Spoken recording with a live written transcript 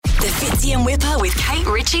Fitzy and Wippa with Kate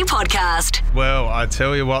Ritchie podcast. Well, I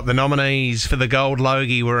tell you what, the nominees for the Gold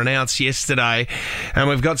Logie were announced yesterday, and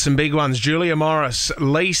we've got some big ones. Julia Morris,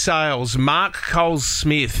 Lee Sales, Mark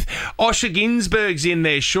Coles-Smith, Osher Ginsberg's in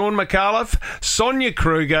there, Sean McAuliffe, Sonia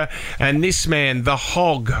Kruger, and this man, the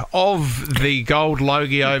hog of the Gold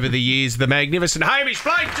Logie over the years, the magnificent Hamish.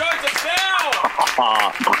 Blake, joins us now!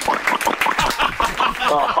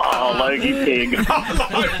 Logie pig.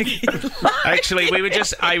 Actually, we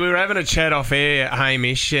were having a chat off air,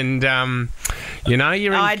 Hamish, and I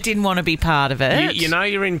didn't want to be part of it.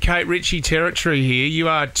 You're in Kate Ritchie territory here. You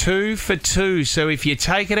are 2 for 2. So if you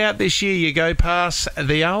take it out this year, you go past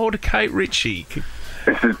the old Kate Ritchie.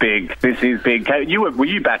 This is big. Kate, were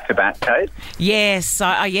you back to back, Kate? Yes,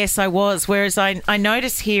 I was. Whereas I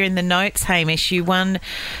noticed here in the notes, Hamish, you won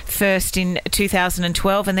first in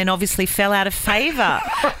 2012 and then obviously fell out of favour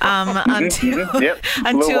until a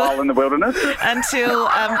little while in the wilderness until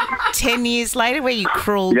 10 years later, where you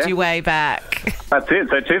crawled your way back. That's it.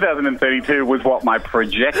 So 2032 was what my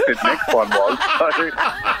projected next one was. So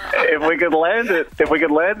if we could land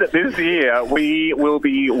it this year, we will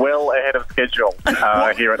be well ahead of schedule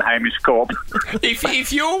here at Hamish Corp.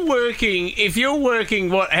 If you're working,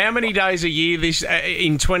 what? How many days a year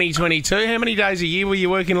in 2022? How many days a year were you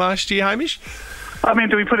working last year, Hamish? I mean,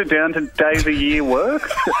 do we put it down to days a year work?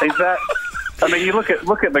 Is that? I mean, you look at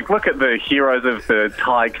the heroes of the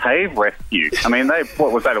Thai cave rescue. I mean,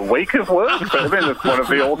 what was that, a week of work? I mean, it's one of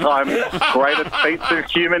the all-time greatest feats of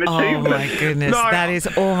human achievement. Oh my goodness, that is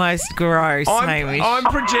almost gross, Hamish.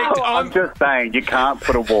 I'm just saying, you can't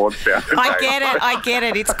put awards down. I get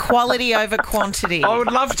it. It's quality over quantity. I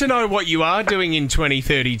would love to know what you are doing in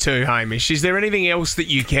 2032, Hamish. Is there anything else that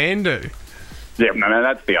you can do? Yeah, no,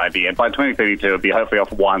 that's the idea. By 2032, it'll be hopefully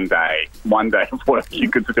off one day of work. You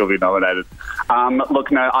could still be nominated. Look,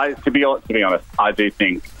 no, to be honest, I do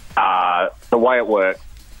think the way it works.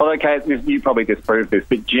 Well, okay, you probably disproved this,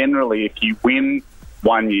 but generally, if you win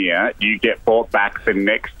 1 year, you get brought back the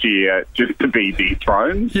next year just to be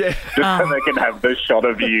dethroned. Yeah. Just so they can have the shot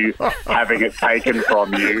of you having it taken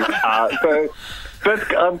from you.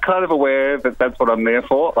 But I'm kind of aware that that's what I'm there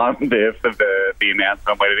for. I'm there for the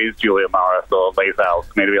announcement when it is Julia Morris or Lee Sales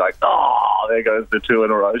for me to be like, oh, there goes the 2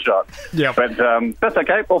 in a row shot. Yeah. But that's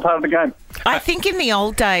okay, all part of the game. I think in the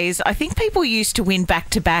old days, I think people used to win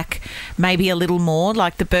back-to-back maybe a little more,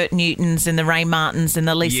 like the Bert Newtons and the Ray Martins and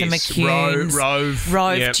the Lisa McCunes.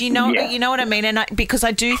 Rove. Yep. Do you know what I mean? And because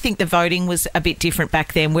I do think the voting was a bit different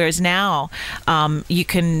back then, whereas now you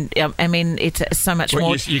can, it's so much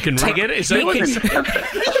more... You can rig it? Is that what you're saying?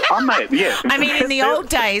 I mean, in the old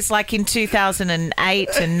days, like in 2008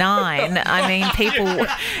 and 9, I mean,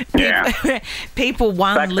 people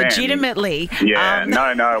won back legitimately. Then,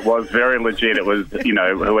 it was very legit. It was,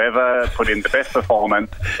 whoever put in the best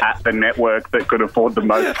performance at the network that could afford the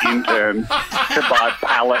most interns to buy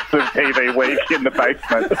pallets of TV Week in the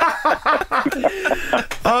basement.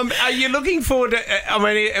 Are you looking forward to... I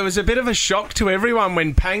mean, it was a bit of a shock to everyone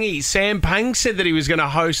when Sam Pang said that he was going to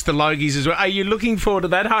host the Logies as well. Are you looking forward to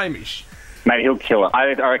that, Hamish? Mate, he'll kill it.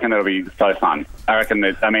 I reckon that'll be so fun. I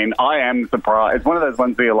am surprised. It's one of those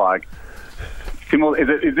ones where you're like,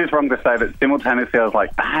 is this wrong to say that simultaneously I was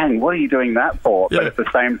like, bang, what are you doing that for? Yeah. But at the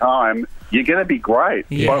same time, you're going to be great.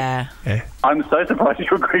 Yeah. Well, I'm so surprised you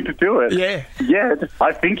agreed to do it. Yeah. Yeah,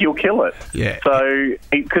 I think you'll kill it. Yeah. So,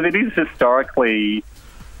 because it is historically...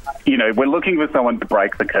 we're looking for someone to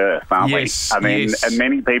break the curse, aren't we? I mean, and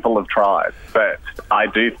many people have tried, but I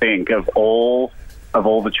do think of all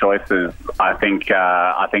the choices, I think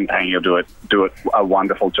Pang will do it a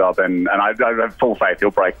wonderful job, and I have full faith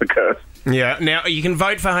he'll break the curse. Yeah. Now, you can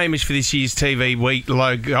vote for Hamish for this year's TV Week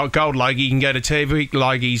Gold Logie. You can go to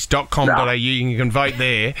tvweeklogies.com.au. You can vote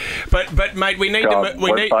there. But mate, we need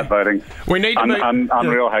website voting. We need to move.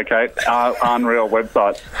 Unreal, hey Kate. Unreal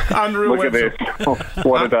website. Unreal. Look website.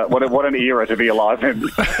 At this. What an era to be alive in.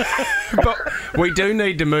 But we do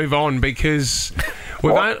need to move on because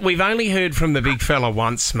we've only heard from the big fella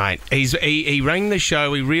once, mate. He rang the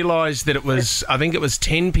show. He realised that it was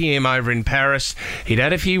 10 p.m. over in Paris. He'd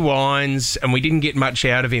had a few wines and we didn't get much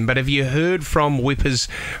out of him. But have you heard from Wippa's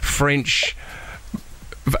French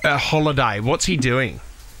holiday? What's he doing?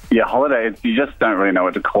 Yeah, holiday, you just don't really know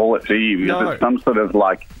what to call it, do you? Because it's some sort of,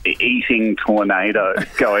 like, eating tornado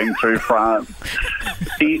going through France.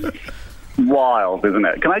 wild, isn't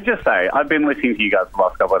it? Can I just say, I've been listening to you guys for the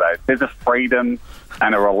last couple of days. There's a freedom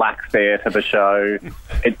and a relaxed air to the show.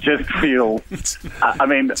 It just feels. I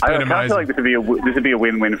mean, I feel like this would be a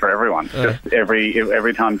win-win for everyone. Just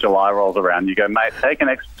every time July rolls around, you go, mate, take an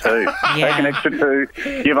extra 2. Take an extra 2.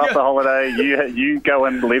 Give up the holiday. You go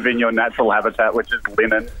and live in your natural habitat, which is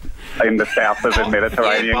linen in the south of the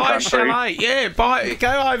Mediterranean buy country. A chalet.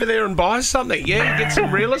 Go over there and buy something. Yeah, get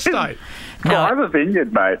some real estate. No. I have a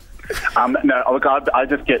vineyard, mate. No, look, I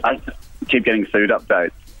just keep getting food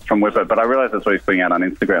updates from Wippa, but I realise that's what he's putting out on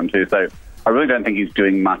Instagram too. So I really don't think he's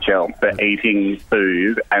doing much else but eating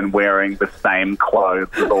food and wearing the same clothes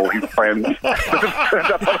as all his friends that have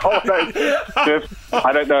turned up on holidays.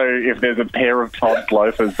 I don't know if there's a pair of Todd's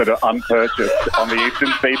loafers that are unpurchased on the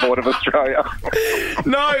eastern seaboard of Australia.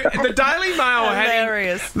 No, the Daily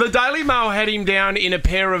Mail had him down in a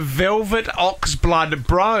pair of velvet oxblood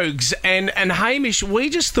brogues, and Hamish, we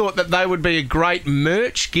just thought that they would be a great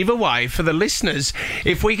merch giveaway for the listeners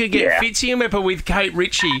if we could get Fitzy and Wippa with Kate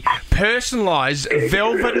Ritchie personalised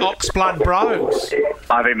velvet oxblood brogues.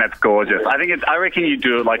 I think that's gorgeous. I reckon you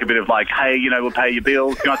do it like a bit of like, hey, we'll pay your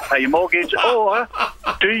bills, you want to pay your mortgage, or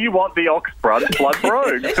do you want the blood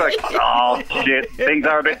brogue? It's like, oh, shit, things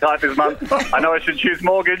are a bit tight this month. I know I should choose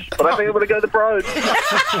mortgage, but I think I'm going to go the brogue.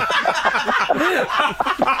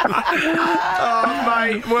 Oh,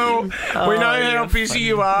 mate. Well, we know how busy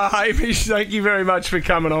you are, Hamish. Thank you very much for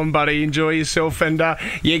coming on, buddy. Enjoy yourself. And,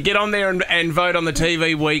 get on there and vote on the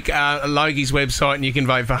TV Week, Logie's website, and you can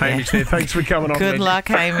vote for Hamish there. Thanks for coming on. Good luck,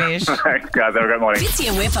 Hamish. Thanks, guys. Have a great morning. Fitzy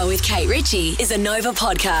and Wippa with Kate Ritchie is a Nova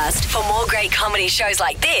podcast. For more great comedy shows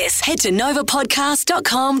like this, head to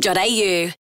novapodcast.com.au.